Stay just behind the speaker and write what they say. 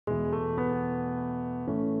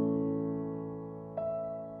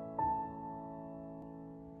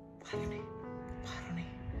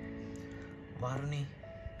Varuni,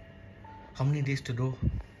 how many days to go?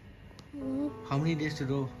 How many days to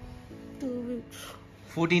go? 2 weeks.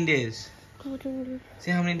 14 days. 14 days.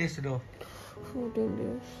 Say how many days to go? 14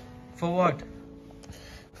 days. For what?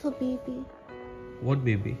 For baby. What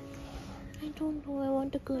baby? I don't know. I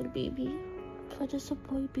want a girl baby. For just a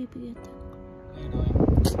boy baby, I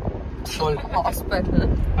think. Cold.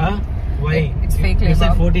 Hospital. Huh? Why? It's fake labor. You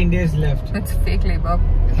said 14 days left. It's fake labor.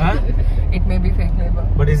 Huh? It may be fake labor.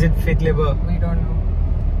 But is it fake labor? We don't know.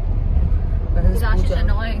 But his Rash is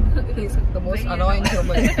annoying. He's the most annoying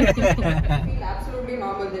human. I feel absolutely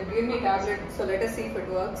normal. They gave me tablet, so let us see if it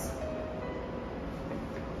works.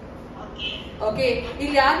 Okay.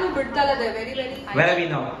 They're very, very high. Where are we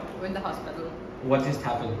now? We're in the hospital. What just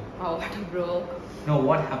happened? Oh, what a bro. No,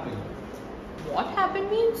 what happened? What happened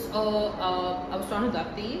means, I was trying to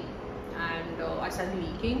duck tea and I started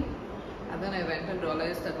leaking, and then I went and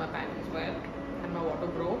realized that my pant is wet and my water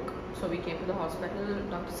broke. So we came to the hospital.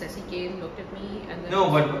 Dr. Ceci came, looked at me, and then No,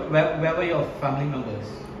 but where were your family members?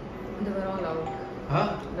 they were all out.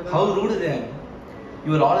 Huh? How rude of them?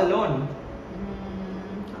 You were all alone.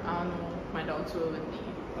 I don't know. My dogs were with me.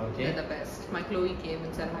 Okay. They're the best. My Chloe came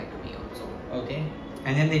and said hi to me also. Okay.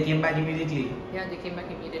 And then they came back immediately. Yeah, they came back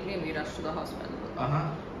immediately and we rushed to the hospital.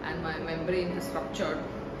 And my membrane is ruptured.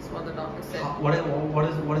 That's what the doctor said. What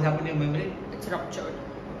has happened to your memory? It's ruptured.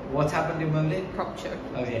 What's happened to your memory? Ruptured.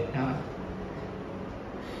 Okay.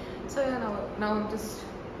 So yeah, now I'm just,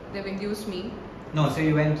 they've induced me. No, so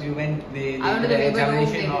you went. They I went to the labor room.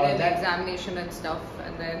 They did an examination and stuff,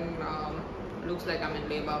 and then looks like I'm in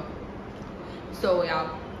labor. So yeah,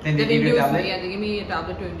 Then they've they give you a induced tablet? me. Yeah, they give me a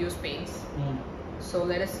tablet to induce pains. So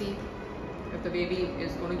let us see if the baby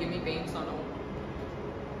is going to give me pains or no.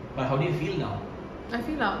 But how do you feel now? I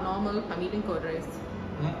feel normal. I'm eating curd rice.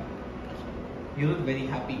 Huh? You look very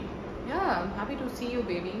happy. Yeah, I'm happy to see you,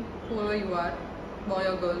 baby. Whoever you are, boy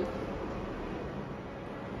or girl.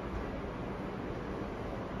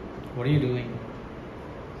 What are you doing?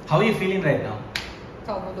 How are you feeling right now?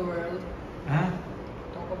 Top of the world. Huh?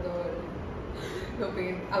 Top of the world. No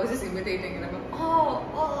pain. I was just imitating and I'm like,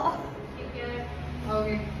 oh. Take care.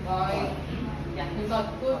 Okay, bye. Yeah, you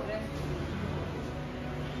got good rest.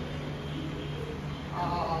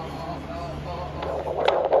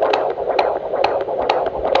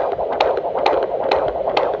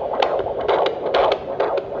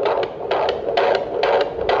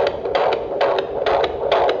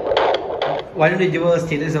 Why don't you give a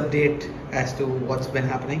status update as to what's been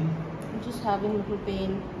happening? I'm just having a little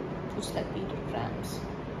pain, just like Peter cramps.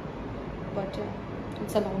 But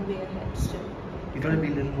it's a long way ahead still. You gotta be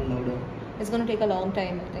a little more louder. It's gonna take a long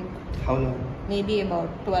time, I think. How long? Maybe about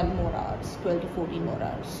 12 more hours, 12 to 14 more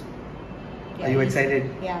hours. Yeah, Are you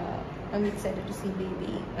excited? Yeah, I'm excited to see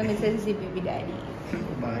baby. I'm excited to see baby daddy.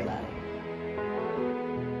 Bye. Bye.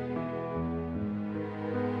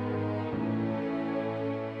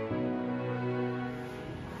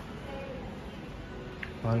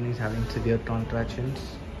 Varun is having severe contractions,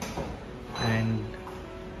 and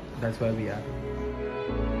that's where we are.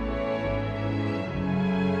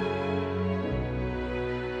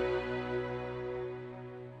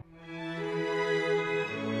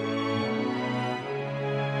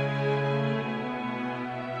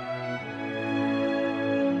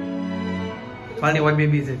 Funny, what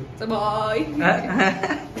baby is it? It's a boy.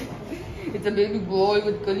 It's a baby boy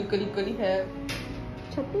with curly hair.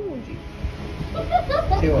 Say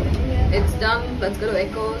what? It's done. Let's go to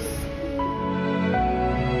Echoes.